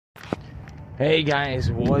Hey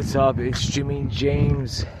guys, what's up? It's Jimmy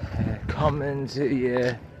James coming to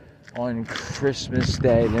you on Christmas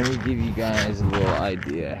Day. Let me give you guys a little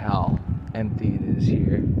idea how empty it is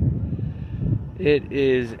here. It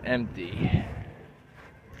is empty.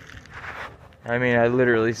 I mean, I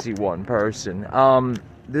literally see one person.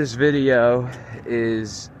 This video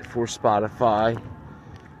is for Spotify.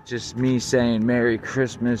 Just me saying Merry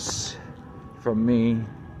Christmas from me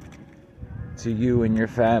to you and your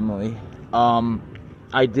family.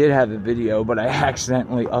 I did have a video, but I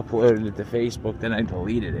accidentally uploaded it to Facebook, then I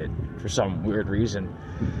deleted it for some weird reason.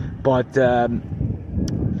 But,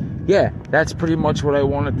 yeah, that's pretty much what I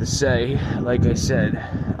wanted to say. Like I said,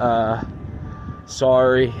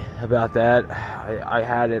 sorry about that. I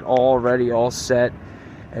had it already all set,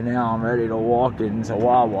 and now I'm ready to walk into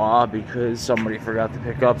Wawa because somebody forgot to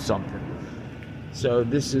pick up something. So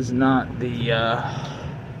this is not the,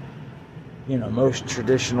 most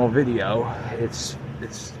traditional video. It's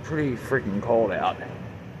pretty freaking cold out.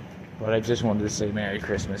 But I just wanted to say Merry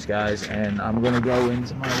Christmas, guys. And I'm going to go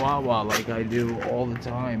into my Wawa like I do all the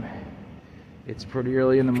time. It's pretty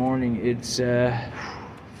early in the morning. It's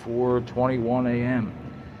 4:21 a.m.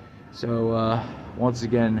 So, once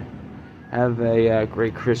again, have a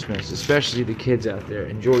great Christmas. Especially the kids out there.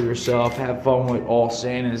 Enjoy yourself. Have fun with all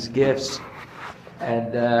Santa's gifts.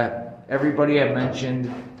 And everybody I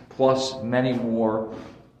mentioned, plus many more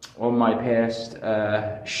on my past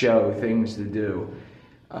show, Things to Do.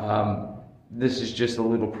 This is just a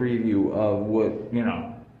little preview of what,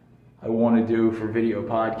 I want to do for video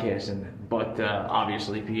podcasting, but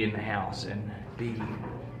obviously be in the house and be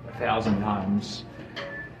 1,000 times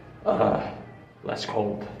less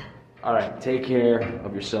cold. Alright, take care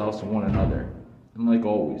of yourselves and one another. And like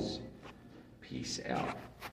always, peace out.